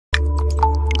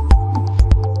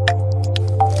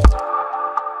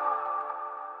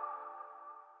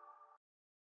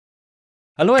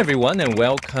Hello, everyone, and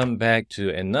welcome back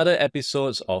to another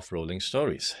episode of Rolling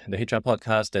Stories, the HR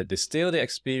podcast that distill the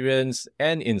experience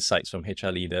and insights from HR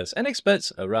leaders and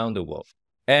experts around the world.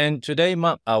 And today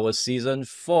marks our season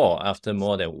 4 after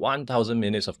more than 1,000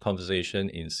 minutes of conversation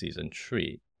in season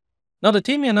 3. Now, the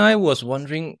team and I was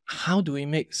wondering, how do we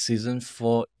make season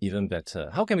 4 even better?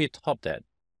 How can we top that?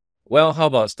 Well, how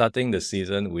about starting the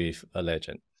season with a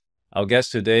legend? Our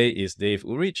guest today is Dave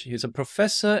Ulrich. He's a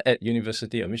professor at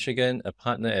University of Michigan, a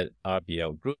partner at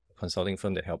RBL Group, a consulting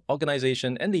firm that helps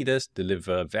organizations and leaders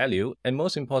deliver value, and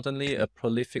most importantly, a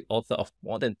prolific author of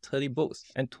more than 30 books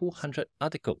and 200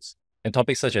 articles, and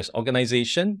topics such as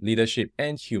organization, leadership,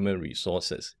 and human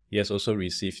resources. He has also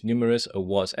received numerous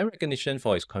awards and recognition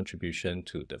for his contribution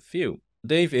to the field.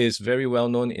 Dave is very well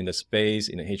known in the space,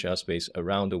 in the HR space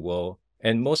around the world,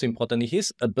 and most importantly,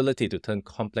 his ability to turn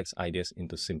complex ideas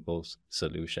into simple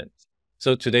solutions.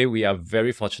 So today we are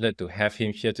very fortunate to have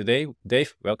him here today.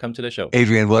 Dave, welcome to the show.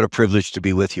 Adrian, what a privilege to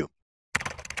be with you.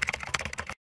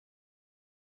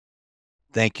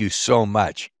 Thank you so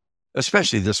much,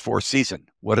 especially this fourth season.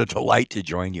 What a delight to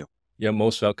join you. You're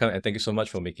most welcome, and thank you so much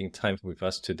for making time with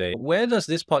us today. Where does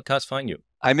this podcast find you?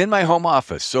 I'm in my home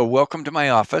office, so welcome to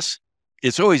my office.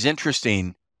 It's always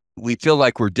interesting. We feel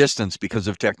like we're distant because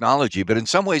of technology, but in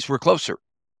some ways we're closer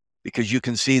because you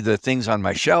can see the things on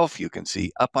my shelf. You can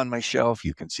see up on my shelf.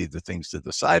 You can see the things to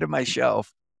the side of my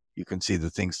shelf. You can see the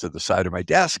things to the side of my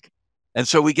desk. And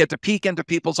so we get to peek into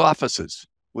people's offices,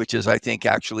 which is, I think,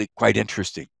 actually quite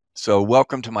interesting. So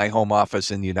welcome to my home office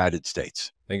in the United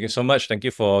States. Thank you so much. Thank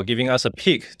you for giving us a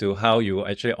peek to how you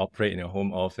actually operate in your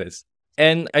home office.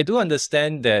 And I do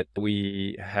understand that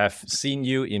we have seen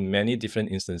you in many different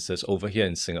instances over here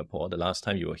in Singapore. The last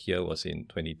time you were here was in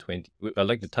 2020. I'd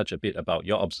like to touch a bit about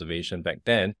your observation back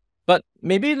then. But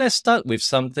maybe let's start with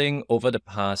something over the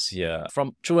past year.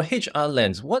 Through a HR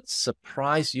lens, what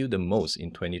surprised you the most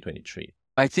in 2023?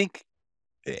 I think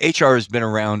HR has been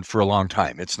around for a long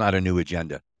time. It's not a new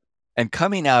agenda. And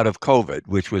coming out of COVID,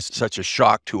 which was such a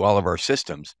shock to all of our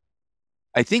systems,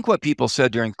 I think what people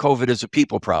said during COVID is a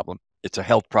people problem. It's a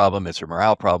health problem. It's a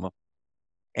morale problem.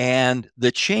 And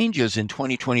the changes in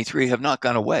 2023 have not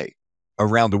gone away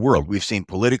around the world. We've seen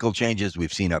political changes.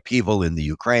 We've seen upheaval in the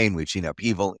Ukraine. We've seen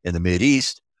upheaval in the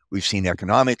Mideast. We've seen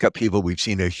economic upheaval. We've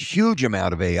seen a huge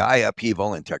amount of AI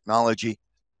upheaval and technology.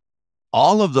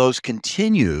 All of those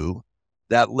continue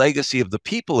that legacy of the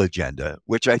people agenda,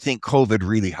 which I think COVID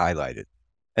really highlighted.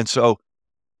 And so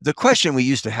the question we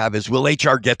used to have is, will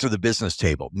HR get to the business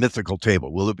table, mythical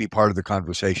table? Will it be part of the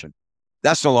conversation?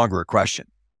 That's no longer a question.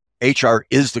 HR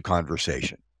is the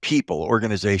conversation, people,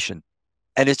 organization,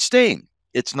 and it's staying.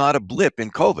 It's not a blip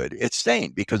in COVID. It's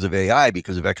staying because of AI,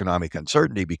 because of economic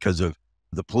uncertainty, because of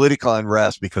the political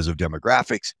unrest, because of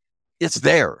demographics. It's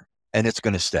there and it's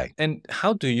going to stay. And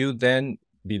how do you then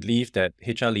believe that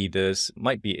HR leaders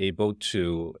might be able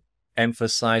to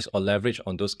emphasize or leverage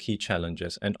on those key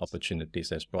challenges and opportunities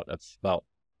that's brought about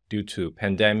due to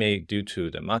pandemic, due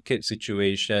to the market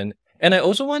situation? And I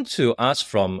also want to ask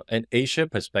from an Asia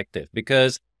perspective,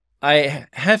 because I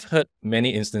have heard many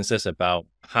instances about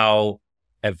how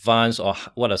advanced or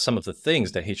what are some of the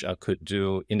things that HR could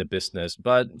do in the business.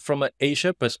 But from an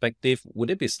Asia perspective, would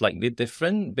it be slightly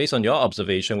different based on your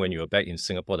observation when you were back in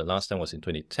Singapore? The last time was in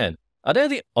 2010. Are there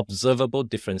any observable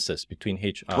differences between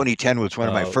HR? 2010 was one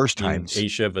of my first times.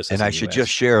 Asia versus and I should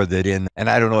just share that and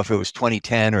I don't know if it was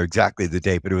 2010 or exactly the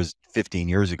date, but it was 15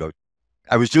 years ago.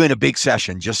 I was doing a big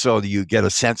session just so that you get a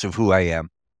sense of who I am.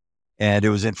 And it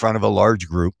was in front of a large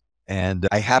group. And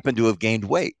I happened to have gained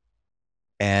weight.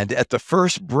 And at the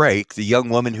first break, the young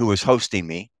woman who was hosting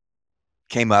me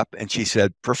came up and she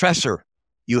said, "Professor,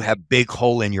 you have big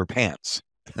hole in your pants."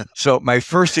 So my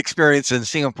first experience in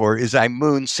Singapore is I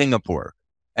mooned Singapore.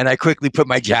 And I quickly put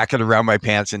my jacket around my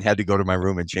pants and had to go to my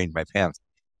room and change my pants.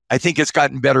 I think it's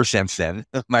gotten better since then.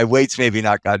 My weight's maybe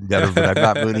not gotten better, but I'm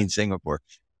not mooning Singapore.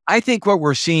 I think what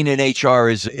we're seeing in HR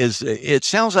is it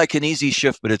sounds like an easy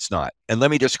shift, but it's not. And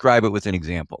let me describe it with an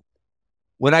example.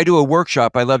 When I do a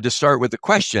workshop, I love to start with the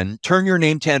question, turn your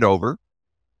name tent over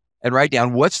and write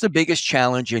down, what's the biggest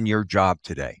challenge in your job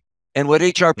today? And what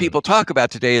HR people talk about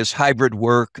today is hybrid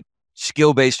work,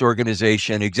 skill-based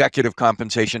organization, executive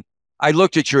compensation. I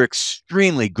looked at your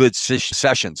extremely good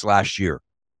sessions last year.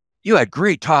 You had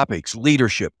great topics,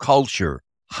 leadership, culture,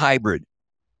 hybrid.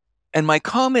 And my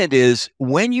comment is,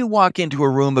 when you walk into a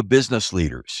room of business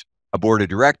leaders, a board of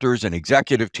directors, an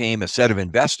executive team, a set of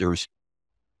investors,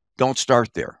 don't start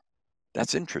there.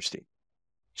 That's interesting.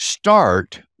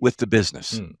 Start with the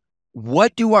business.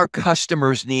 What do our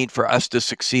customers need for us to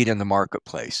succeed in the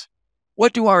marketplace?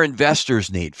 What do our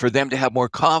investors need for them to have more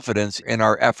confidence in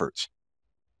our efforts?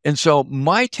 And so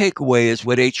my takeaway is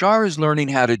what HR is learning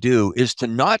how to do is to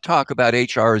not talk about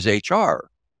HR as HR,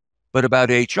 but about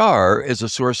HR as a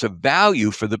source of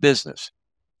value for the business.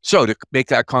 So to make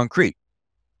that concrete,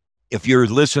 if your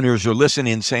listeners are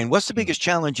listening and saying, what's the biggest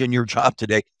challenge in your job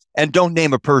today? And don't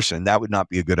name a person. That would not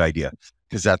be a good idea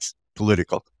because that's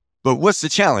political. But what's the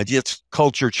challenge? It's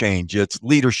culture change. It's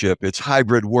leadership. It's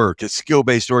hybrid work. It's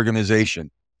skill-based organization.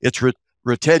 It's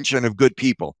retention of good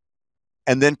people.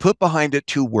 And then put behind it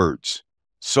 2 words,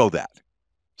 so that.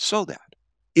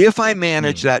 If I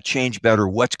manage that change better,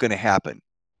 what's going to happen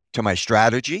to my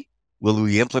strategy? Will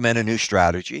we implement a new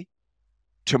strategy?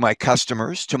 To my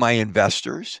customers, to my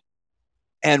investors?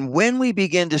 And when we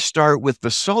begin to start with the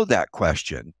so that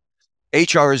question,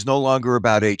 HR is no longer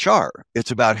about HR.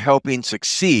 It's about helping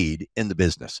succeed in the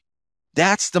business.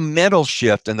 That's the mental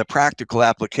shift and the practical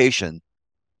application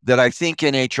that I think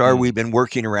in HR we've been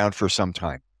working around for some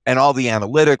time. And all the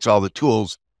analytics, all the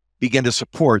tools begin to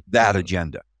support that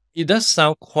agenda. It does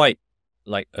sound quite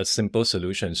like a simple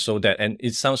solution, so that, and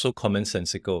it sounds so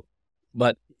commonsensical,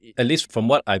 but at least from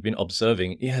what I've been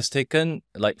observing, it has taken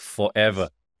like forever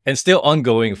and still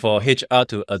ongoing for HR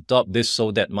to adopt this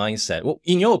so that mindset. Well,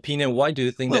 in your opinion, why do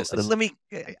you think that's?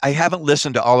 I haven't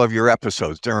listened to all of your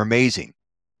episodes. They're amazing,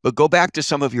 but go back to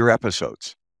some of your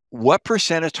episodes. What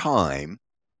percent of time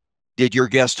did your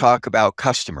guests talk about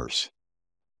customers,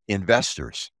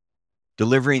 investors,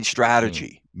 delivering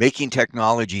strategy, making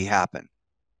technology happen?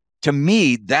 To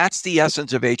me, that's the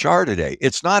essence of HR today.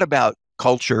 It's not about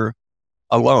culture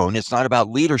alone. It's not about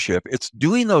leadership. It's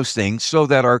doing those things so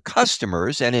that our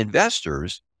customers and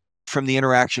investors from the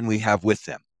interaction we have with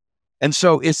them. And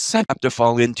so it's set up to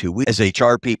fall into. We, as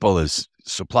HR people, as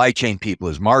supply chain people,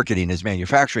 as marketing, as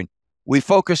manufacturing, we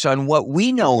focus on what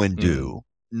we know and do,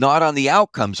 not on the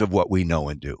outcomes of what we know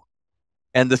and do.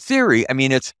 And the theory, I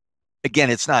mean, it's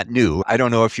not new. I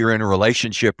don't know if you're in a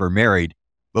relationship or married,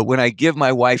 but when I give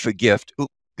my wife a gift,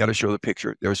 got to show the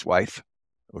picture. There's wife.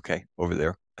 Okay, over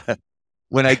there.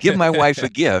 When I give my wife a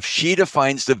gift, she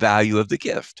defines the value of the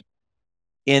gift.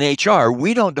 In HR,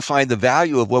 we don't define the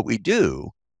value of what we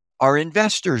do. Our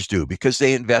investors do because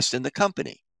they invest in the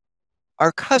company.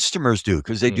 Our customers do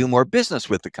because they do more business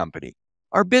with the company.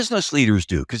 Our business leaders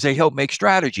do because they help make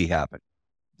strategy happen.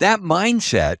 That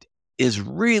mindset is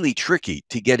really tricky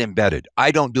to get embedded.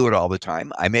 I don't do it all the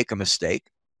time. I make a mistake,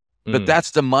 but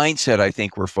that's the mindset I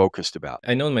think we're focused about.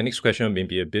 I know my next question may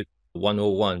be a bit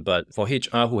 101, but for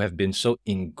HR who have been so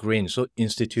ingrained, so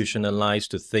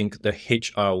institutionalized to think the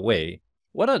HR way,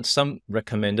 what are some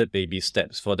recommended baby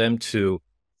steps for them to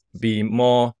be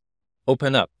more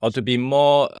open up or to be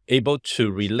more able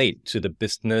to relate to the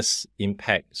business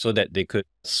impact so that they could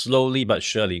slowly but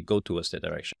surely go towards that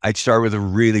direction? I'd start with a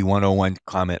really 101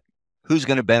 comment. Who's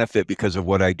going to benefit because of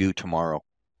what I do tomorrow?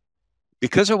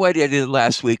 Because of what I did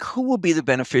last week, who will be the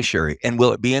beneficiary? And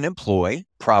will it be an employee?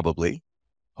 Probably.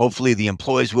 Hopefully the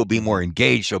employees will be more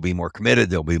engaged. They'll be more committed.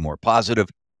 They'll be more positive.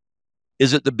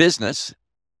 Is it the business?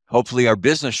 Hopefully our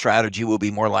business strategy will be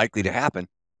more likely to happen.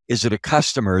 Is it a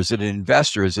customer? Is it an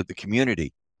investor? Is it the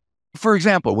community? For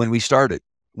example, when we started,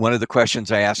 one of the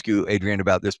questions I ask you, Adrian,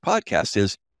 about this podcast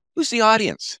is, who's the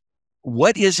audience?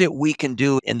 What is it we can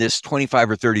do in this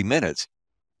 25 or 30 minutes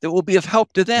that will be of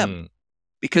help to them?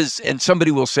 Because, and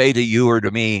somebody will say to you or to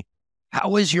me,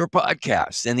 how is your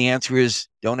podcast? And the answer is,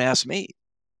 don't ask me.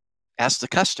 Ask the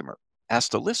customer, ask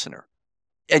the listener.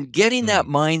 And getting that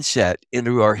mindset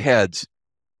into our heads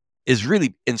is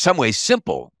really, in some ways,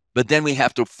 simple, but then we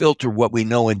have to filter what we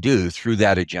know and do through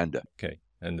that agenda. Okay,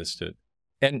 understood.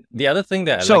 And the other thing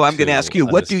that I'm going to ask you,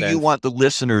 what do you want the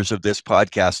listeners of this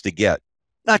podcast to get?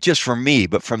 Not just from me,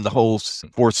 but from the whole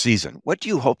 4th season. What do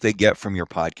you hope they get from your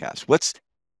podcast?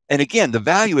 And again, the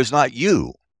value is not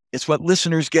you. It's what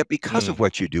listeners get because of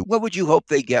what you do. What would you hope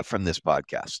they get from this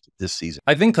podcast this season?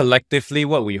 I think collectively,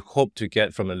 what we hope to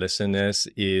get from the listeners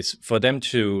is for them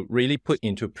to really put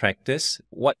into practice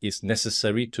what is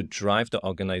necessary to drive the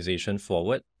organization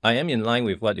forward. I am in line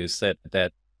with what you said,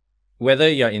 that whether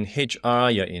you're in HR,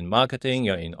 you're in marketing,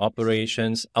 you're in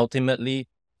operations, ultimately,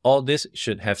 all this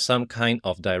should have some kind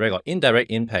of direct or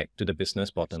indirect impact to the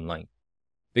business bottom line.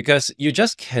 Because you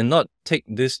just cannot take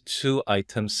these 2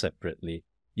 items separately.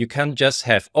 You can't just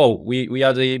have, we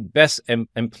are the best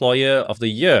employer of the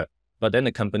year, but then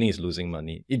the company is losing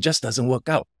money. It just doesn't work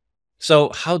out.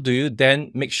 So how do you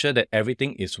then make sure that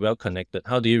everything is well connected?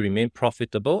 How do you remain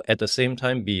profitable, at the same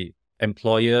time be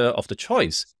employer of the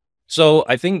choice? So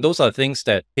I think those are things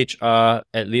that HR,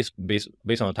 at least based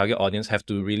on the target audience, have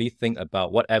to really think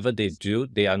about. Whatever they do,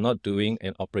 they are not doing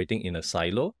and operating in a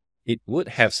silo. It would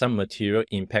have some material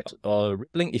impact or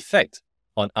rippling effect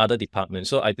on other departments.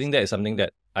 So I think that is something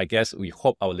that I guess we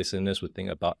hope our listeners would think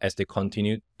about as they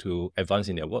continue to advance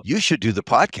in their work. You should do the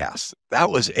podcast. That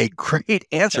was a great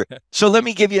answer. So let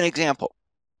me give you an example.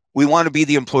 We want to be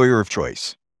the employer of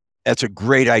choice. That's a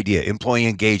great idea, employee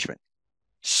engagement,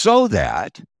 so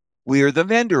that we are the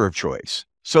vendor of choice,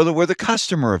 so that we're the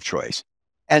customer of choice.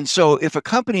 And so if a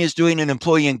company is doing an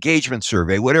employee engagement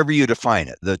survey, whatever you define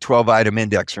it, the 12-item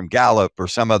index from Gallup or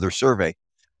some other survey,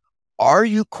 are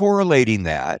you correlating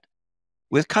that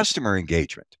with customer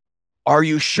engagement? Are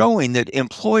you showing that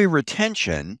employee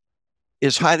retention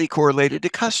is highly correlated to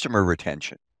customer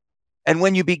retention? And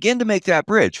when you begin to make that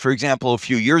bridge, for example, a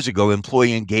few years ago,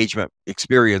 employee engagement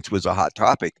experience was a hot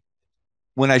topic.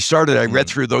 When I started, I read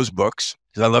through those books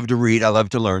because I love to read, I love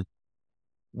to learn.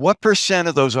 What percent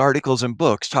of those articles and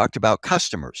books talked about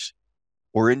customers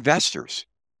or investors?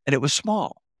 And it was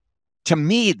small. To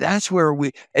me, that's where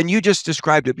and you just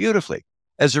described it beautifully.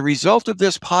 As a result of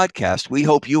this podcast, we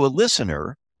hope you, a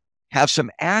listener, have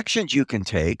some actions you can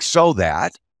take so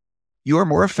that you are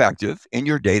more effective in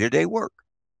your day-to-day work.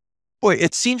 Boy,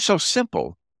 it seems so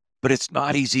simple, but it's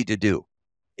not easy to do.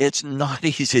 It's not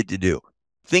easy to do.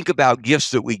 Think about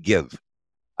gifts that we give.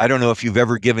 I don't know if you've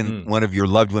ever given one of your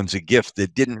loved ones a gift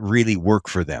that didn't really work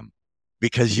for them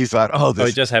because you thought,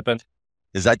 it just happened.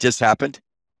 Has that just happened?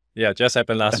 Yeah, just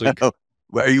happened last week.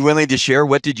 Are you willing to share?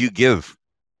 What did you give?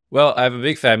 Well, I have a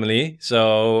big family,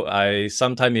 so I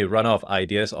sometimes may run out of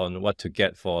ideas on what to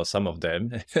get for some of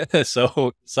them.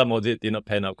 So some of it did not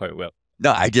pan out quite well.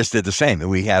 No, I just did the same.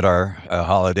 We had our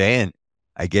holiday and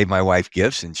I gave my wife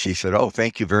gifts and she said, "Oh,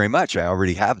 thank you very much. I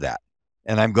already have that."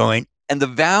 And I'm going, and the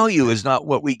value is not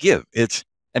what we give.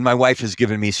 And my wife has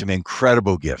given me some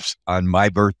incredible gifts on my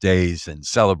birthdays and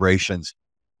celebrations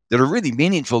that are really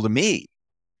meaningful to me.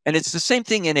 And it's the same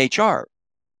thing in HR.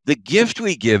 The gift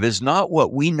we give is not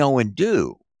what we know and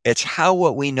do. It's how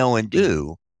what we know and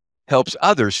do helps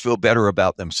others feel better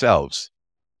about themselves.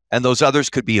 And those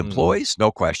others could be employees,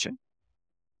 no question.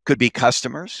 Could be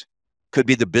customers, could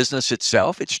be the business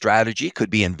itself, its strategy,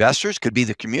 could be investors, could be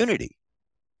the community.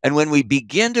 And when we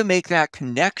begin to make that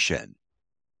connection,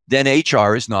 then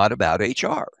HR is not about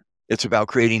HR. It's about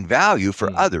creating value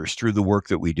for others through the work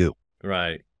that we do.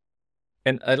 Right.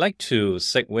 And I'd like to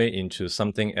segue into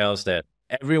something else that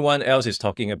everyone else is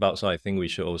talking about, so I think we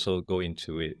should also go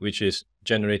into it, which is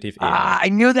generative AI. I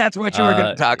knew that's what you were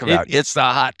going to talk about. It's the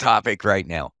hot topic right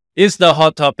now. It's the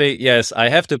hot topic. Yes, I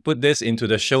have to put this into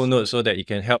the show notes so that it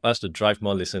can help us to drive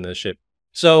more listenership.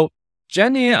 So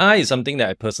Gen AI is something that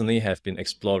I personally have been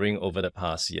exploring over the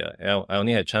past year. I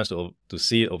only had a chance to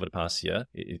see it over the past year.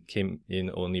 It came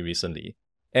in only recently.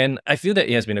 And I feel that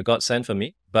it has been a godsend for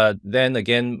me. But then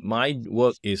again, my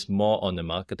work is more on the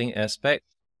marketing aspect.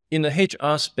 In the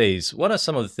HR space, what are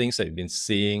some of the things that you've been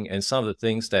seeing and some of the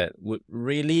things that would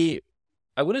really,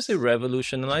 I wouldn't say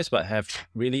revolutionize, but have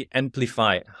really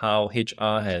amplified how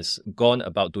HR has gone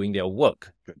about doing their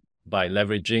work by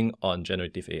leveraging on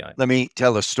generative AI? Let me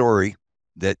tell a story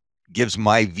that gives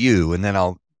my view, and then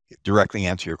I'll directly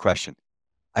answer your question.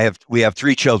 We have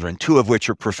 3 children, 2 of which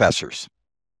are professors.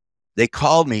 They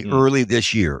called me early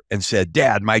this year and said,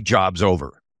 "Dad, my job's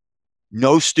over.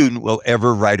 No student will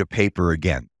ever write a paper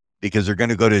again because they're going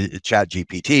to go to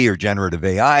ChatGPT or generative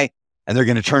AI and they're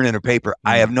going to turn in a paper.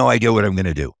 I have no idea what I'm going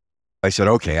to do." I said,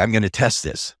 "Okay, I'm going to test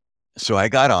this." So I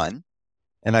got on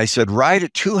and I said, "Write a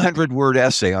 200-word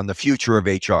essay on the future of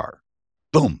HR."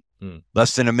 Boom.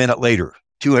 Less than a minute later,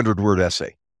 200-word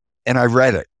essay. And I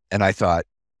read it and I thought,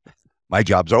 my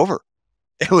job's over.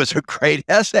 It was a great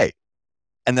essay.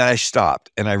 And then I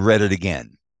stopped and I read it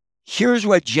again. Here's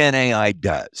what Gen AI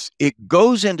does. It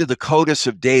goes into the codus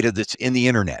of data that's in the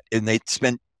internet, and they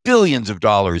spend billions of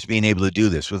dollars being able to do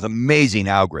this with amazing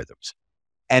algorithms.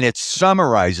 And it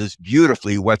summarizes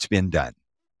beautifully what's been done.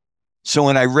 So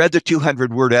when I read the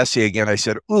 200-word essay again, I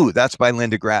said, "Ooh, that's by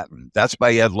Linda Grattan. That's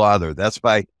by Ed Lawther. That's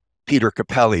by Peter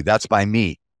Capelli. That's by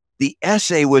me." The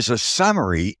essay was a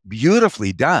summary,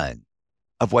 beautifully done,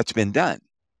 of what's been done.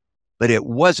 But it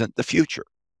wasn't the future.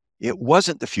 It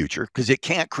wasn't the future because it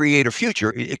can't create a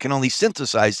future. It can only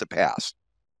synthesize the past.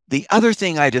 The other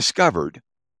thing I discovered,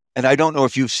 and I don't know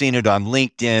if you've seen it on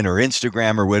LinkedIn or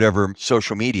Instagram or whatever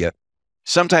social media,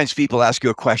 sometimes people ask you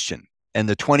a question and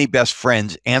the 20 best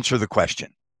friends answer the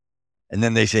question. And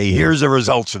then they say, "Here's the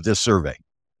results of this survey."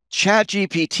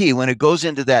 ChatGPT, when it goes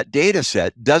into that data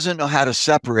set, doesn't know how to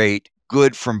separate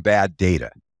good from bad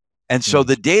data. And so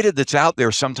the data that's out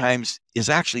there sometimes is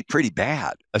actually pretty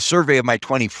bad. A survey of my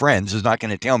 20 friends is not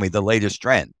going to tell me the latest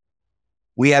trend.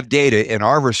 We have data in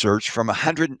our research from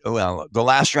the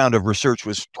last round of research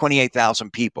was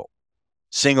 28,000 people.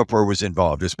 Singapore was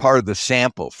involved as part of the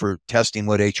sample for testing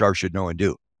what HR should know and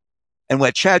do. And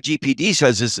what ChatGPT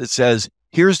says is, it says,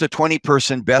 here's the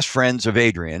 20-person best friends of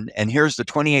Adrian, and here's the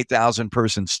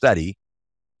 28,000-person study,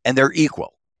 and they're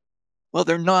equal. Well,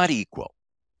 they're not equal.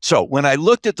 So when I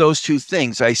looked at those two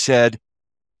things, I said,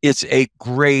 it's a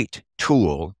great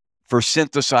tool for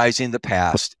synthesizing the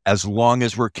past as long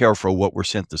as we're careful what we're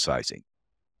synthesizing.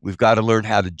 We've got to learn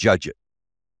how to judge it.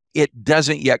 It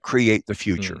doesn't yet create the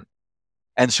future.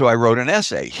 And so I wrote an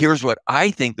essay. Here's what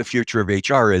I think the future of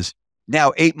HR is.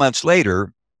 Now, 8 months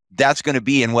later, that's going to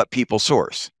be in what people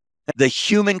source. The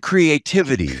human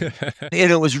creativity.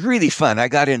 And it was really fun. I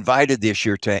got invited this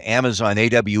year to Amazon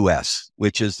AWS,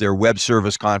 which is their web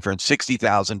service conference.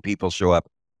 60,000 people show up.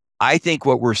 I think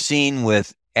what we're seeing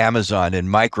with Amazon and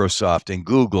Microsoft and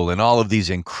Google and all of these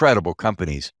incredible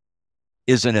companies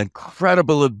is an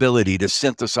incredible ability to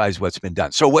synthesize what's been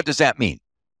done. So what does that mean?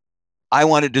 I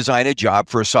want to design a job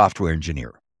for a software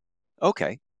engineer.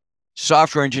 Okay.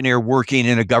 Software engineer working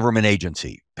in a government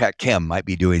agency. Pat Kim might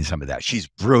be doing some of that. She's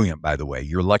brilliant, by the way.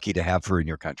 You're lucky to have her in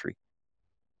your country.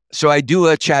 So I do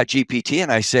a ChatGPT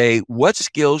and I say, what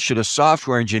skills should a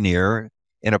software engineer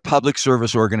in a public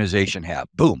service organization have?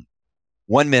 Boom.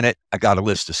 1 minute, I got a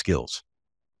list of skills.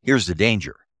 Here's the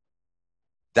danger.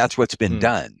 That's what's been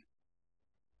done.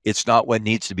 It's not what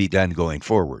needs to be done going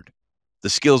forward. The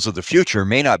skills of the future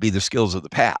may not be the skills of the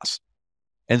past.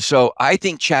 And so I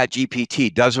think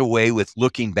ChatGPT does away with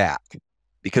looking back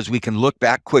because we can look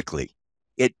back quickly.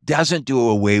 It doesn't do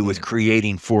away with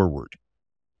creating forward.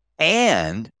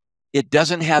 And it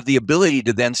doesn't have the ability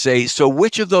to then say, so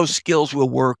which of those skills will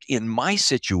work in my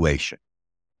situation?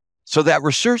 So that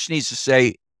research needs to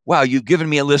say, wow, you've given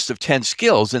me a list of 10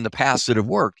 skills in the past that have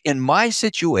worked. In my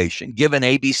situation, given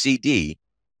A, B, C, D,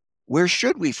 where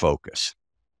should we focus?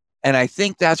 And I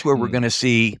think that's where we're going to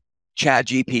see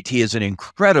ChatGPT as an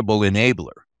incredible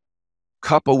enabler,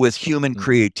 coupled with human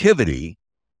creativity,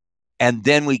 and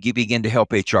then we begin to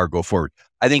help HR go forward.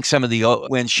 I think some of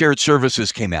when shared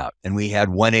services came out and we had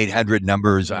 1-800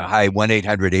 numbers, hi,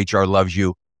 1-800 HR loves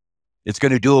you. It's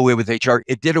going to do away with HR.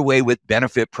 It did away with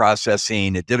benefit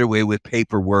processing. It did away with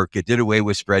paperwork. It did away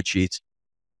with spreadsheets.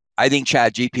 I think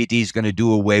ChatGPT is going to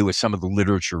do away with some of the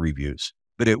literature reviews,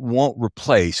 but it won't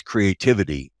replace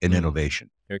creativity and innovation.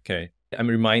 Okay. I'm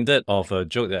reminded of a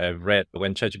joke that I read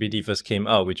when ChatGPT first came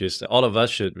out, which is that all of us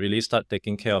should really start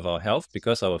taking care of our health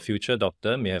because our future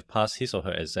doctor may have passed his or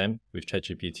her exam with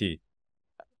ChatGPT.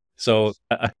 So,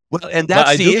 well, and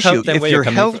that's the issue. If your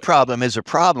health problem is a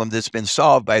problem that's been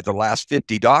solved by the last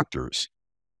 50 doctors,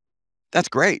 that's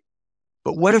great.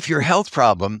 But what if your health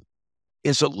problem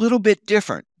is a little bit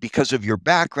different because of your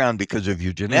background, because of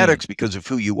your genetics, because of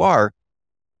who you are?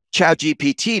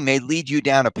 ChatGPT may lead you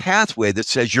down a pathway that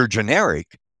says you're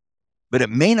generic, but it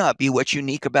may not be what's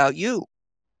unique about you.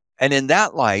 And in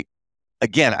that light,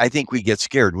 again, I think we get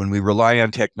scared when we rely on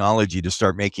technology to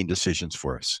start making decisions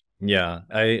for us. Yeah,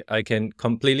 I can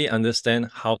completely understand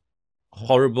how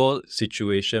horrible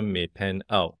situation may pan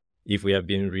out if we have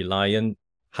been reliant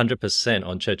 100%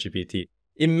 on ChatGPT.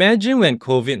 Imagine when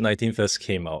COVID-19 first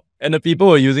came out and the people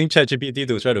were using ChatGPT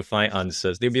to try to find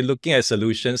answers. They'll be looking at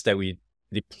solutions that we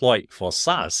deployed for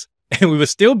SARS, and we will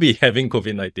still be having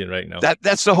COVID-19 right now.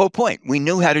 That's the whole point. We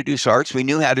knew how to do SARS. We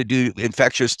knew how to do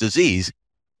infectious disease,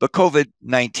 but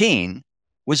COVID-19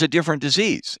 was a different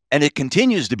disease, and it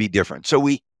continues to be different. So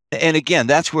and again,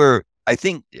 that's where I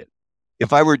think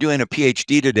if I were doing a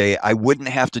PhD today, I wouldn't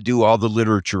have to do all the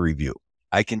literature review.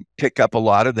 I can pick up a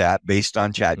lot of that based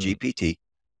on ChatGPT,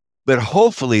 but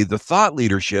hopefully the thought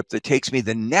leadership that takes me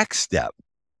the next step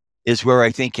is where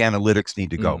I think analytics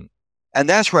need to go. And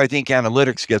that's where I think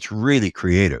analytics gets really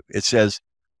creative. It says,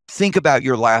 think about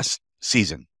your last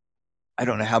season. I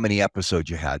don't know how many episodes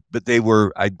you had, but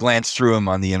I glanced through them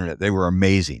on the internet. They were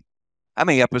amazing. How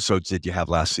many episodes did you have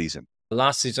last season?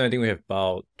 Last season, I think we have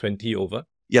about 20 over.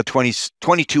 Yeah,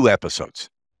 22 episodes.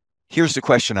 Here's the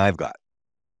question I've got.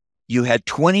 You had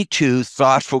 22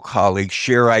 thoughtful colleagues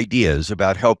share ideas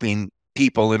about helping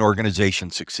people and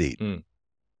organizations succeed.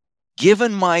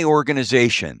 Given my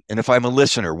organization, and if I'm a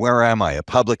listener, where am I? A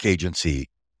public agency,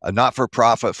 a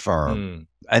not-for-profit firm,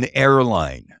 an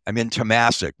airline, I'm in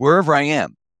Temasek, wherever I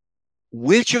am.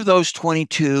 Which of those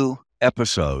 22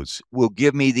 episodes will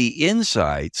give me the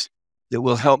insights that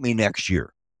will help me next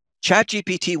year?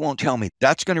 ChatGPT won't tell me.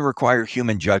 That's going to require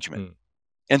human judgment.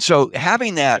 And so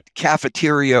having that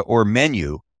cafeteria or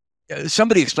menu,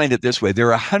 somebody explained it this way. There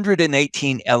are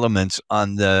 118 elements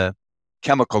on the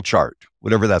chemical chart,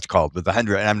 whatever that's called, with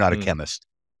 100, and I'm not a chemist,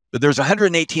 but there's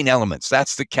 118 elements.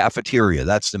 That's the cafeteria.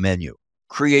 That's the menu.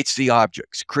 Creates the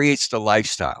objects, creates the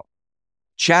lifestyle.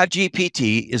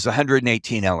 ChatGPT is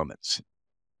 118 elements.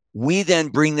 We then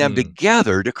bring them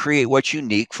together to create what's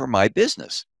unique for my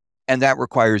business. And that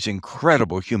requires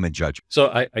incredible human judgment.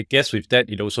 So I guess with that,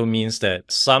 it also means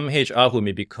that some HR who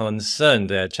may be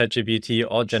concerned that ChatGPT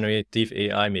or generative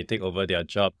AI may take over their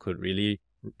job could really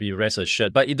be rest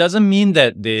assured. But it doesn't mean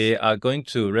that they are going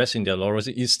to rest in their laurels.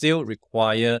 It still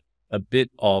require a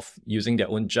bit of using their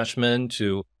own judgment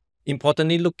to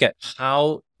importantly look at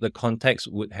how the context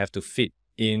would have to fit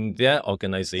in their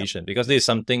organization, because this is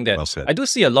something that I do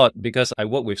see a lot, because I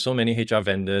work with so many HR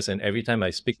vendors, and every time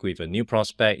I speak with a new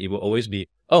prospect, it will always be,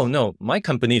 oh no, my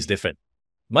company is different.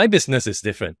 My business is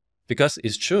different, because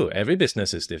it's true. Every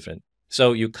business is different.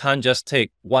 So you can't just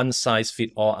take one size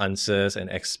fit all answers and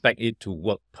expect it to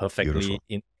work perfectly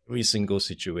in every single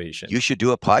situation. You should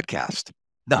do a podcast.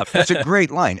 No, that's a great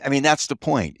line. I mean, that's the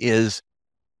point, is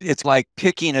it's like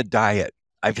picking a diet.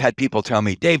 I've had people tell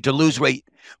me, Dave, to lose weight.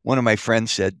 One of my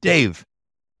friends said, Dave,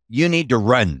 you need to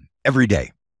run every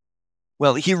day.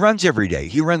 Well, he runs every day.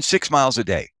 He runs 6 miles a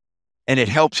day, and it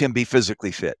helps him be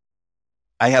physically fit.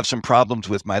 I have some problems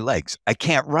with my legs. I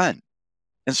can't run.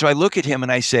 And so I look at him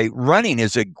and I say, running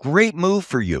is a great move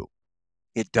for you.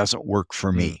 It doesn't work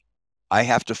for me. I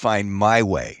have to find my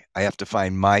way. I have to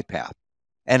find my path.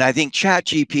 And I think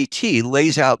ChatGPT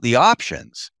lays out the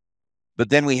options,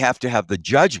 but then we have to have the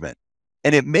judgment.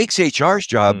 And it makes HR's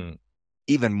job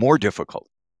even more difficult.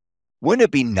 Wouldn't it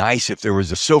be nice if there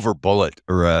was a silver bullet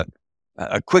or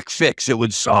a quick fix that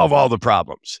would solve all the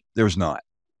problems? There's not.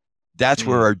 That's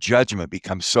where our judgment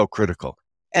becomes so critical,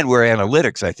 and where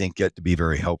analytics, I think, get to be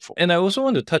very helpful. And I also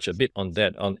want to touch a bit on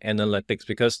that, on analytics,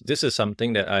 because this is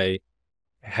something that I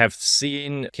have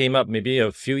seen came up maybe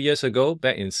a few years ago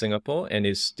back in Singapore, and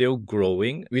is still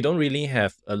growing. We don't really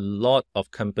have a lot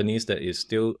of companies that is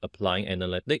still applying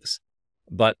analytics,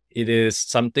 but it is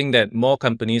something that more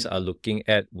companies are looking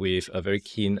at with a very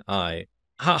keen eye.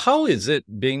 How is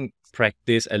it being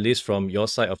practiced, at least from your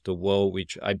side of the world,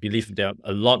 which I believe there are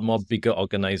a lot more bigger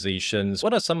organizations?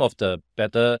 What are some of the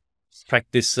better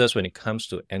practices when it comes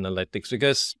to analytics?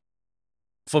 Because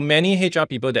for many HR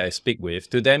people that I speak with,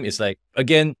 to them, it's like,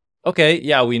 again, okay,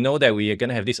 yeah, we know that we are going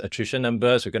to have these attrition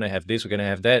numbers, we're going to have this, we're going to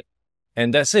have that.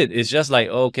 And that's it. It's just like,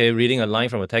 okay, reading a line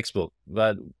from a textbook.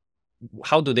 But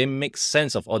how do they make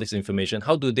sense of all this information?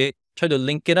 How do they try to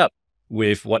link it up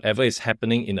with whatever is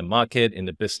happening in the market, in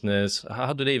the business?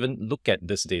 How do they even look at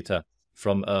this data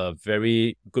from a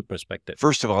very good perspective?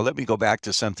 First of all, let me go back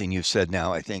to something you've said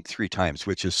now, I think 3 times,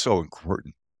 which is so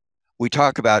important. We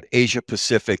talk about Asia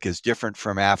Pacific is different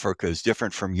from Africa, is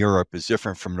different from Europe, is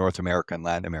different from North America and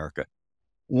Latin America.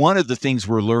 One of the things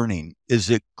we're learning is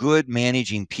that good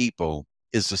managing people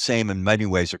is the same in many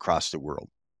ways across the world.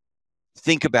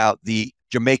 Think about the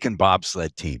Jamaican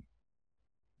bobsled team.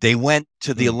 They went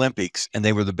to the Olympics and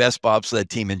they were the best bobsled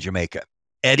team in Jamaica.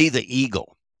 Eddie the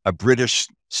Eagle, a British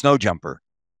snow jumper,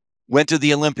 went to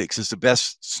the Olympics as the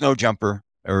best snow jumper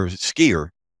or skier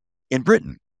in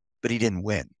Britain, but he didn't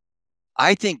win.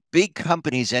 I think big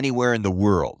companies anywhere in the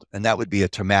world, and that would be a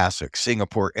Temasek,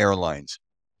 Singapore Airlines,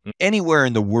 anywhere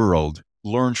in the world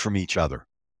learn from each other.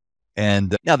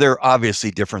 And now there are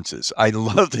obviously differences. I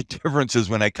love the differences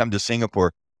when I come to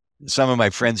Singapore. Some of my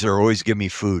friends are always give me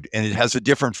food, and it has a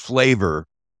different flavor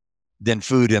than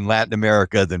food in Latin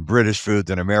America, than British food,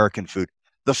 than American food.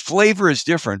 The flavor is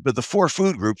different, but the 4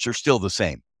 food groups are still the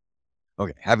same.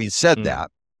 Okay, having said that,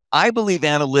 I believe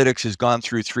analytics has gone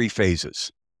through 3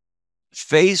 phases.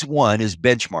 Phase 1 is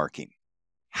benchmarking.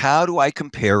 How do I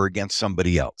compare against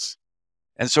somebody else?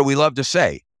 And so we love to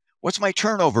say, what's my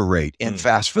turnover rate in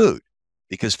fast food?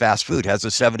 Because fast food has a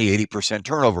 70-80%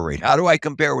 turnover rate. How do I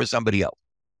compare with somebody else?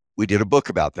 We did a book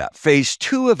about that. Phase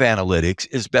 2 of analytics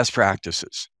is best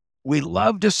practices. We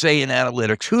love to say in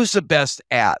analytics, who's the best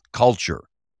at culture,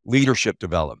 leadership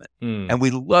development? And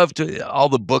we love to, all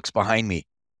the books behind me,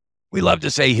 we love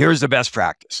to say, here's the best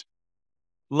practice.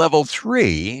 Level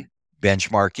 3,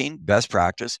 benchmarking, best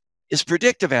practice, is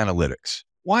predictive analytics.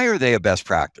 Why are they a best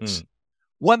practice?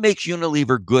 What makes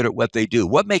Unilever good at what they do?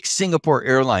 What makes Singapore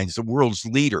Airlines the world's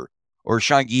leader, or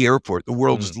Changi Airport the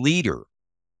world's leader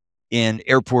in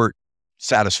airport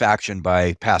satisfaction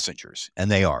by passengers? And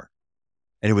they are.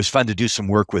 And it was fun to do some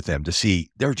work with them to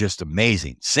see they're just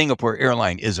amazing. Singapore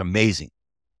Airline is amazing.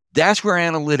 That's where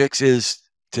analytics is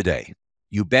today.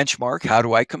 You benchmark, how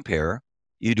do I compare?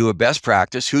 You do a best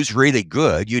practice, who's really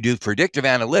good? You do predictive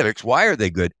analytics, why are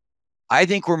they good? I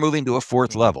think we're moving to a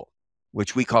 4th level,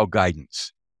 which we call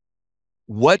guidance.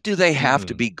 What do they have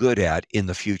to be good at in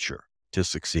the future to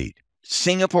succeed?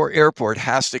 Singapore Airport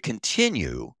has to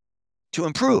continue to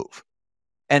improve.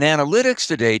 And analytics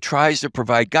today tries to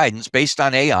provide guidance based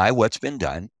on AI, what's been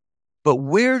done, but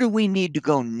where do we need to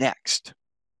go next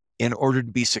in order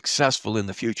to be successful in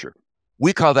the future?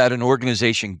 We call that an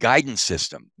organization guidance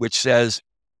system, which says,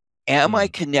 am I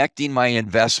connecting my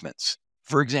investments?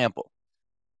 For example,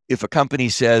 if a company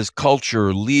says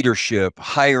culture, leadership,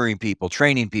 hiring people,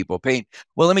 training people, paying,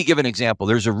 well, let me give an example.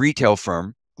 There's a retail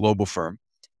firm, global firm.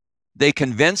 They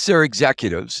convince their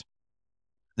executives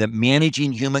that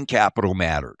managing human capital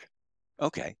mattered.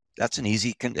 Okay, that's an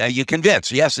easy, you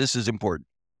convince, yes, this is important.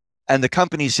 And the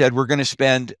company said, we're going to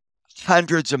spend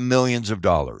hundreds of millions of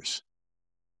dollars.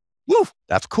 Woo,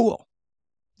 that's cool.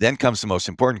 Then comes the most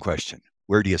important question.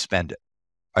 Where do you spend it?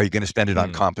 Are you going to spend it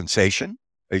on compensation?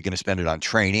 Are you going to spend it on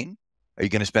training? Are you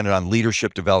going to spend it on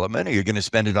leadership development? Are you going to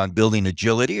spend it on building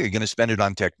agility? Are you going to spend it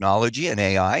on technology and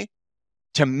AI?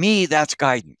 To me, that's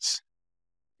guidance.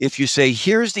 If you say,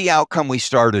 here's the outcome we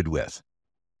started with,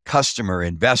 customer,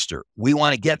 investor, we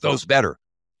want to get those better.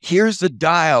 Here's the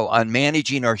dial on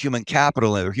managing our human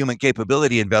capital and our human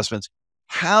capability investments.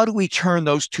 How do we turn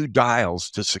those two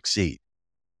dials to succeed?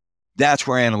 That's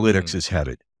where analytics is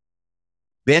headed.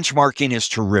 Benchmarking is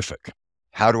terrific.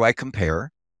 How do I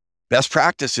compare? Best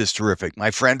practice is terrific. My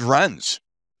friend runs.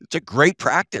 It's a great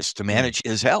practice to manage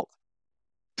his health.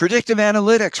 Predictive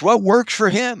analytics, what works for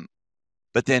him?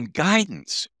 But then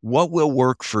guidance, what will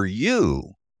work for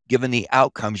you given the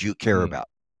outcomes you care about?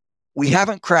 We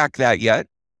haven't cracked that yet,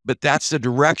 but that's the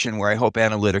direction where I hope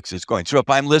analytics is going. So if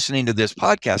I'm listening to this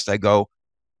podcast, I go,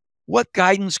 what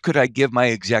guidance could I give my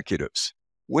executives?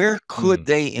 Where could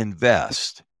they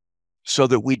invest so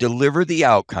that we deliver the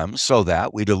outcomes,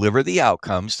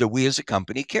 that we as a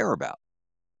company care about?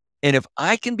 And if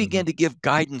I can begin to give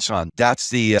guidance on, that's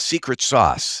the secret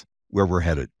sauce where we're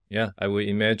headed. Yeah, I would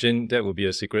imagine that would be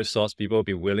a secret sauce. People will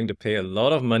be willing to pay a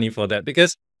lot of money for that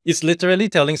because it's literally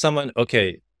telling someone,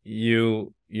 okay, you're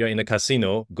in a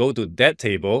casino, go to that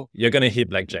table, you're going to hit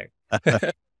blackjack.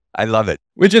 I love it.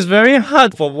 Which is very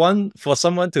hard for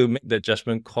someone to make the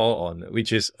judgment call on,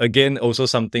 which is, again, also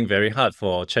something very hard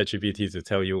for ChatGPT to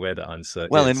tell you where the answer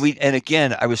is. And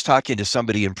again, I was talking to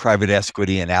somebody in private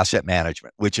equity and asset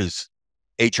management, which is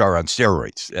HR on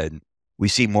steroids. And we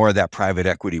see more of that private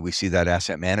equity. We see that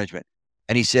asset management.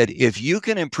 And he said, if you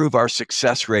can improve our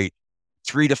success rate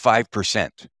 3 to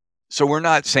 5%, so we're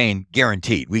not saying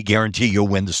guaranteed, we guarantee you'll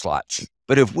win the slots.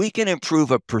 But if we can improve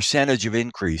a percentage of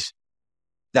increase,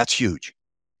 that's huge.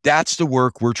 That's the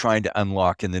work we're trying to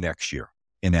unlock in the next year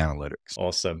in analytics.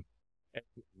 Awesome.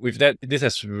 With that, this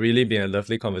has really been a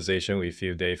lovely conversation with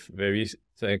you, Dave. Very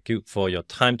thank you for your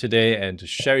time today and to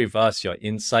share with us your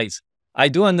insights. I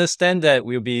do understand that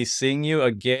we'll be seeing you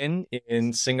again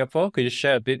in Singapore. Could you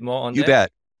share a bit more on that? You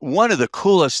bet. One of the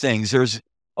coolest things, there's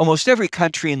almost every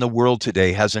country in the world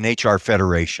today has an HR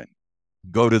federation.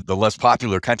 Go to the less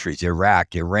popular countries,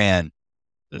 Iraq, Iran,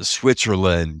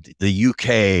 Switzerland, the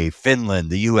UK, Finland,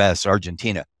 the US,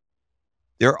 Argentina.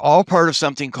 They're all part of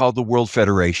something called the World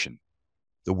Federation.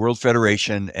 The World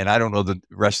Federation, and I don't know the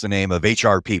rest of the name of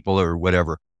HR people or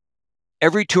whatever.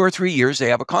 Every 2 or 3 years, they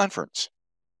have a conference.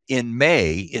 In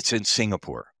May, it's in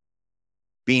Singapore,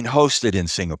 being hosted in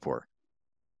Singapore.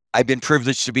 I've been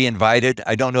privileged to be invited.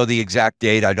 I don't know the exact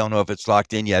date. I don't know if it's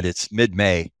locked in yet. It's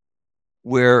mid-May,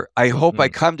 where I hope I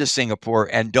come to Singapore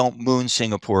and don't moon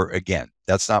Singapore again.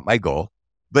 That's not my goal,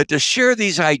 but to share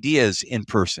these ideas in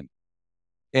person.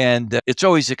 And it's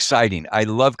always exciting. I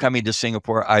love coming to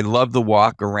Singapore. I love the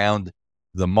walk around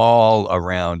the mall,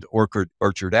 around Orchard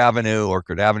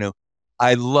Avenue.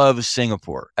 I love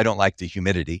Singapore. I don't like the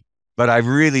humidity, but I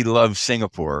really love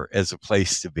Singapore as a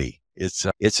place to be.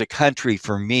 It's a country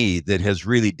for me that has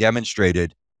really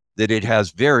demonstrated that it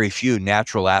has very few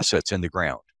natural assets in the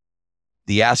ground.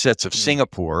 The assets of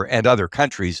Singapore and other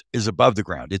countries is above the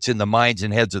ground. It's in the minds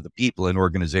and heads of the people and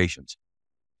organizations.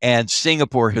 And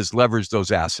Singapore has leveraged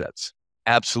those assets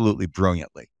absolutely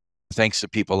brilliantly, thanks to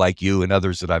people like you and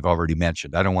others that I've already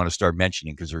mentioned. I don't want to start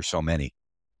mentioning because there's so many.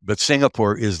 But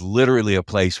Singapore is literally a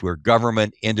place where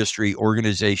government, industry,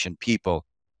 organization, people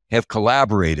have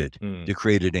collaborated to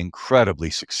create an incredibly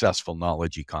successful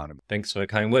knowledge economy. Thanks for the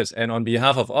kind words. And on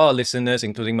behalf of all listeners,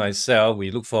 including myself,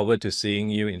 we look forward to seeing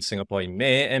you in Singapore in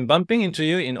May and bumping into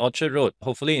you in Orchard Road,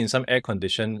 hopefully in some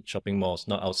air-conditioned shopping malls,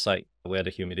 not outside where the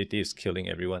humidity is killing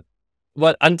everyone.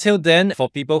 But until then, for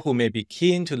people who may be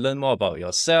keen to learn more about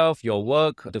yourself, your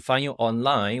work, to find you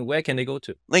online, where can they go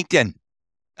to? LinkedIn.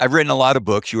 I've written a lot of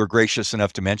books. You were gracious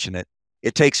enough to mention it.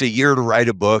 It takes a year to write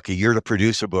a book, a year to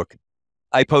produce a book.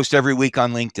 I post every week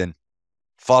on LinkedIn.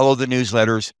 Follow the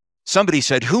newsletters. Somebody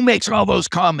said, who makes all those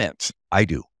comments? I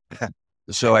do.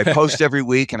 So I post every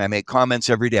week and I make comments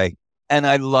every day. And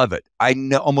I love it. I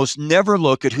almost never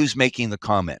look at who's making the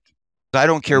comment. I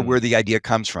don't care where the idea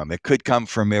comes from. It could come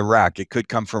from Iraq. It could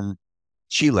come from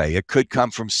Chile. It could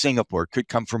come from Singapore. It could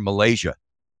come from Malaysia.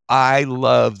 I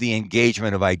love the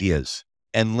engagement of ideas.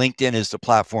 And LinkedIn is the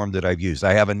platform that I've used.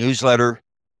 I have a newsletter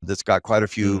that's got quite a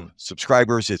few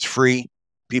subscribers. It's free.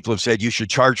 People have said you should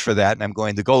charge for that. And I'm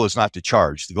going, the goal is not to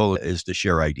charge. The goal is to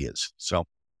share ideas. So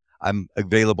I'm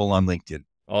available on LinkedIn.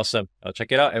 Awesome. I'll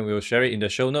check it out and we will share it in the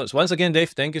show notes. Once again, Dave,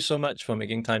 thank you so much for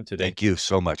making time today. Thank you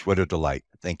so much. What a delight.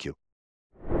 Thank you.